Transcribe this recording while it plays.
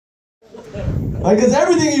Like, because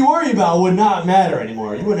everything you worry about would not matter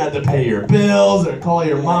anymore. You wouldn't have to pay your bills or call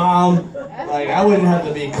your mom. Like, I wouldn't have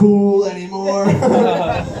to be cool anymore.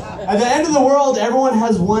 At the end of the world, everyone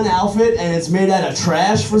has one outfit and it's made out of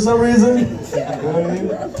trash for some reason. You know what I mean?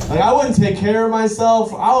 Like, I wouldn't take care of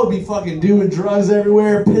myself. I would be fucking doing drugs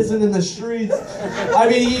everywhere, pissing in the streets. I'd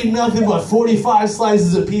be eating nothing but 45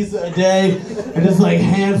 slices of pizza a day and just like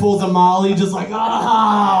handfuls of Molly, just like,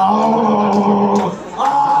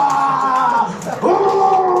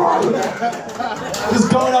 just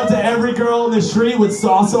going up to every girl in the street with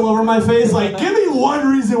sauce all over my face, like, give me one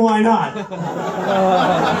reason why not.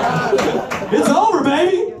 It's over,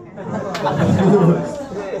 baby.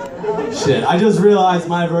 Shit, I just realized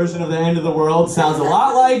my version of the end of the world sounds a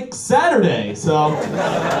lot like Saturday, so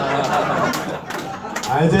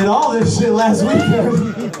I did all this shit last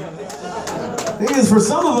weekend. Thing is, for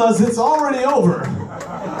some of us, it's already over.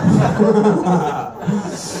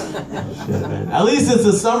 Shit, man. At least it's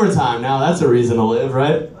the summertime now. That's a reason to live,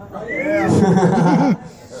 right? Yeah.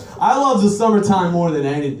 I love the summertime more than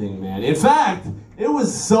anything, man. In fact, it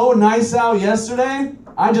was so nice out yesterday,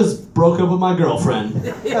 I just broke up with my girlfriend.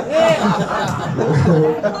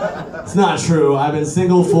 It's not true. I've been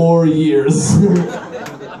single for years.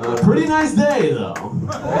 Pretty nice day, though.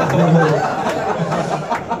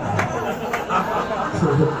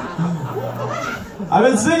 I've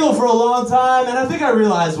been single for a long time, and I think I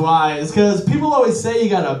realized why. It's because people always say you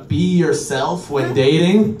gotta be yourself when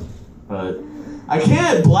dating, but I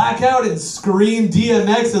can't black out and scream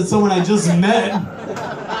DMX at someone I just met.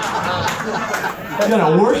 You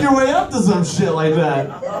gotta work your way up to some shit like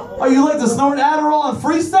that. Oh, you like to snort Adderall and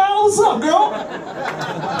freestyle? What's up, girl?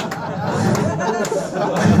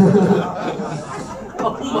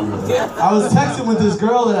 I was texting with this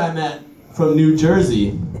girl that I met from New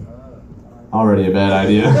Jersey. Already a bad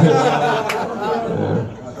idea. Yeah.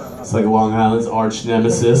 It's like Long Island's arch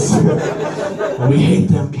nemesis. And we hate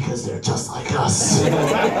them because they're just like us. In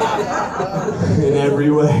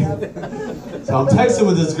every way. So I'm texting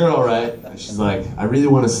with this girl, right? And she's like, I really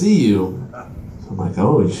want to see you. So I'm like,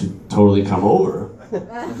 oh, you should totally come over.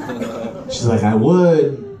 She's like, I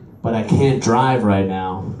would, but I can't drive right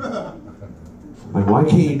now. I'm like, why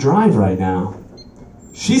can't you drive right now?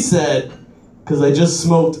 She said, because I just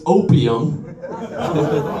smoked opium.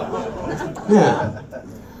 Yeah.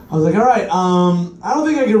 I was like, all right, I don't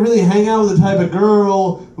think I can really hang out with the type of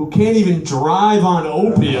girl who can't even drive on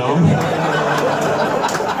opium.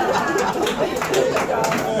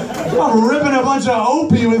 I'm ripping a bunch of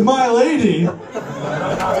opie with my lady.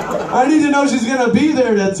 I need to know she's gonna be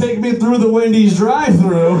there to take me through the Wendy's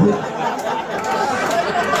drive-thru.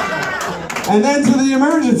 And then to the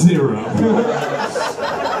emergency room.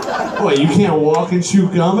 What, you can't walk and chew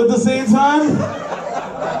gum at the same time?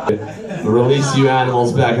 Release you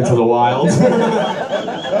animals back into the wild.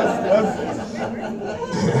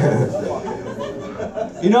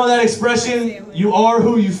 You know that expression, you are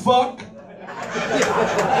who you fuck?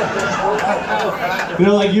 You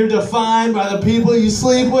know, like you're defined by the people you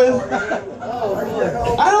sleep with?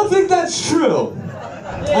 I don't think that's true.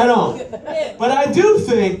 I don't. But I do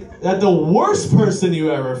think that the worst person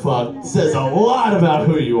you ever fucked says a lot about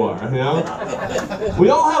who you are, you know? We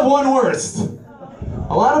all have one worst.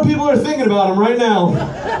 A lot of people are thinking about him right now.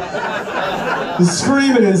 Just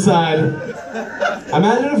screaming inside.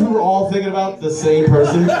 Imagine if we were all thinking about the same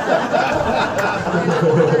person.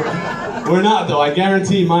 We're not, though. I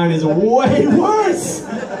guarantee mine is way worse.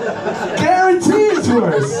 Guarantee it's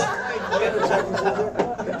worse.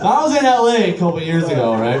 So I was in LA a couple years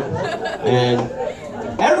ago, right? And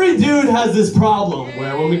every dude has this problem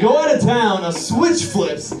where when we go out of town, a switch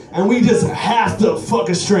flips and we just have to fuck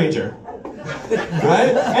a stranger.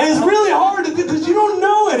 Right? And it's really hard to do because you don't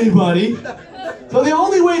know anybody. So the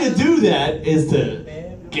only way to do that is to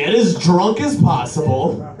get as drunk as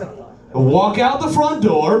possible, walk out the front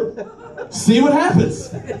door, see what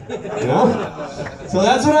happens. You know? So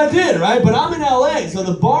that's what I did, right? But I'm in LA, so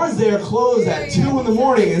the bars there close at 2 in the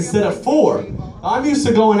morning instead of 4. I'm used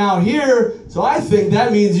to going out here, so I think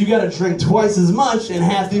that means you gotta drink twice as much in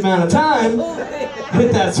half the amount of time,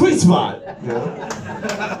 hit that sweet spot. You know?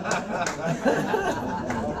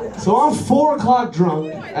 So I'm 4 o'clock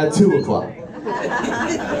drunk at 2 o'clock.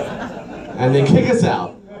 And they kick us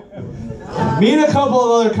out. Me and a couple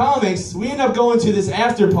of other comics, we end up going to this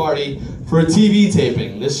after party for a TV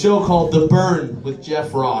taping. This show called The Burn with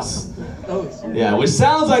Jeff Ross. Yeah, which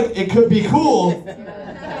sounds like it could be cool.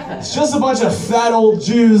 It's just a bunch of fat old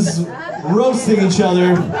Jews roasting each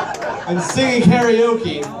other and singing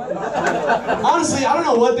karaoke. Honestly, I don't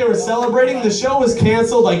know what they were celebrating. The show was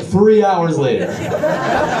canceled like 3 hours later.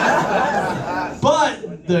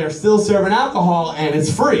 But they're still serving alcohol and it's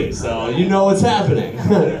free, so you know what's happening.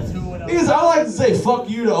 Because I like to say fuck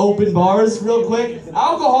you to open bars real quick.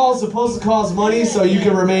 Alcohol is supposed to cost money so you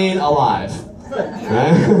can remain alive.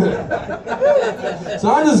 Right? So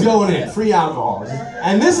I'm just going in, free alcohol.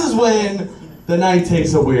 And this is when the night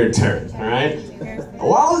takes a weird turn, alright?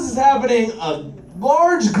 While this is happening, a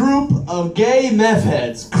large group of gay meth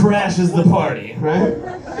heads crashes the party, right?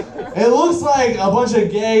 It looks like a bunch of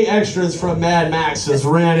gay extras from Mad Max just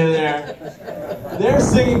ran in there. They're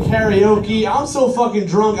singing karaoke. I'm so fucking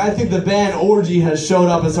drunk, I think the band Orgy has showed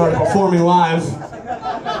up and started performing live.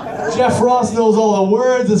 Jeff Ross knows all the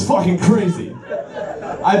words, it's fucking crazy.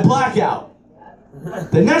 I black out.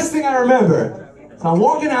 The next thing I remember is I'm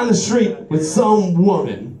walking down the street with some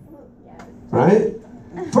woman, right?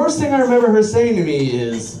 First thing I remember her saying to me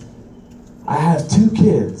is, I have 2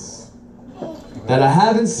 kids that I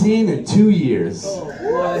haven't seen in 2 years.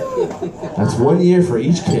 That's 1 year for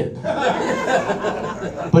each kid.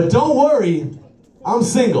 But don't worry, I'm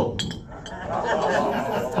single.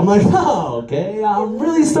 I'm like, oh, okay, I'm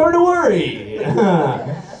really starting to worry.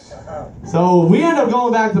 So we end up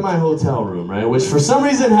going back to my hotel room, right? Which for some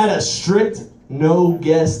reason had a strict no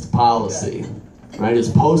guest policy. Right? It's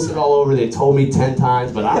posted all over, they told me 10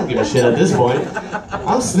 times, but I don't give a shit at this point.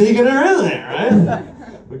 I'm sneaking her in there, right?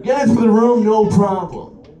 We get into the room, no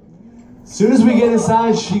problem. As soon as we get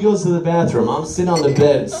inside, she goes to the bathroom. I'm sitting on the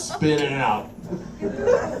bed, spinning out.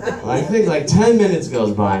 I think like 10 minutes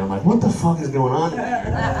goes by, and I'm like, what the fuck is going on here?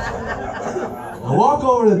 I walk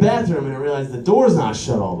over to the bathroom and I realize the door's not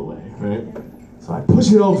shut all the way, right? So I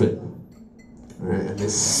push it open, right? And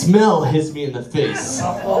this smell hits me in the face.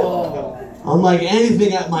 Unlike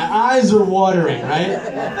anything, my eyes are watering, right?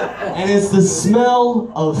 And it's the smell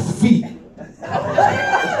of feet.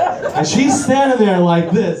 And she's standing there like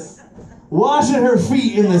this, washing her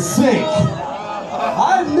feet in the sink.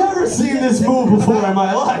 I've never seen this move before in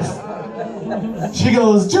my life. She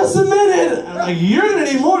goes, just a minute. I'm like, you're gonna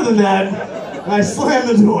need more than that. And I slam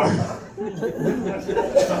the door.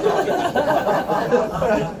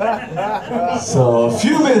 So a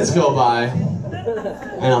few minutes go by,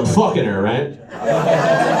 and I'm fucking her, right?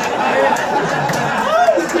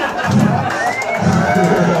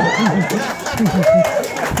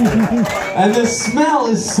 And the smell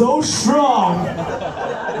is so strong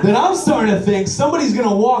that I'm starting to think somebody's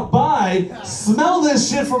gonna walk by, smell this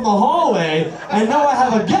shit from the hallway, and know I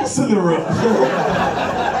have a guest in the room.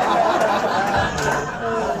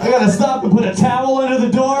 I gotta stop and put a towel under the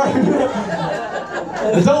door.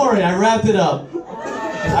 But don't worry, I wrapped it up.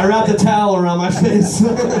 I wrapped a towel around my face.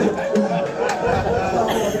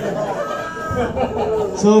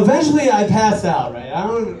 So eventually I passed out, right?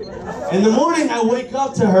 In the morning I wake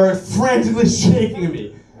up to her frantically shaking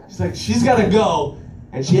me. She's like, she's gotta go.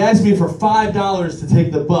 And she asked me for $5 to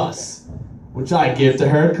take the bus, which I give to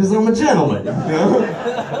her because I'm a gentleman, you know?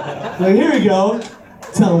 Like, here you go.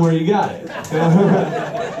 Tell them where you got it.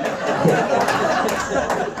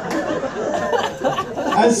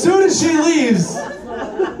 As soon as she leaves,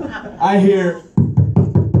 I hear.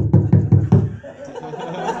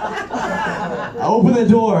 I open the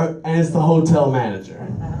door and it's the hotel manager.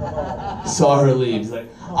 Saw her leave. He's like,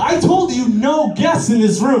 I told you no guests in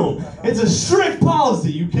this room. It's a strict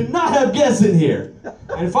policy. You cannot have guests in here.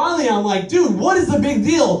 And finally I'm like, dude, what is the big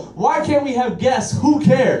deal? Why can't we have guests? Who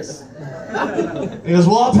cares? He goes,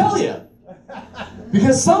 well, I'll tell you.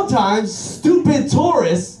 Because sometimes stupid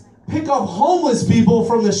tourists pick up homeless people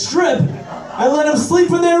from the strip and let them sleep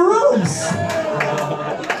in their rooms.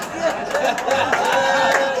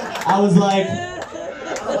 I was like,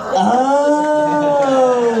 oh.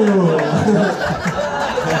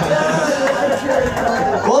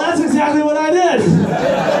 Well, that's exactly what I did.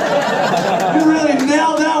 You really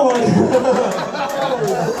nailed that one.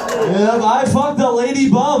 Yep, I fucked a lady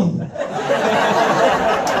bum.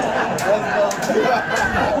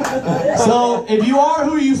 So, if you are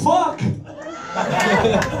who you fuck,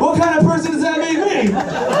 what kind of person does that make me?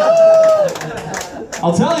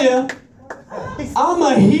 I'll tell you, I'm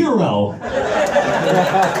a hero.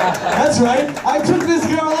 That's right. I took this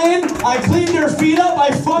girl in, I cleaned her feet up,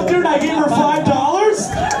 I fucked her, and I gave her $5?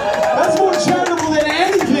 That's more charitable than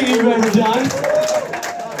anything you've ever done.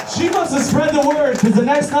 She must have spread the word, because the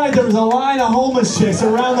next night there was a line of homeless chicks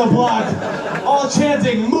around the block, all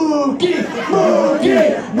chanting, Mookie,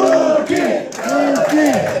 Mookie, Mookie,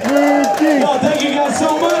 Mookie, Mookie. Oh, thank you guys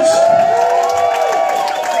so much.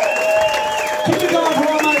 Keep it going.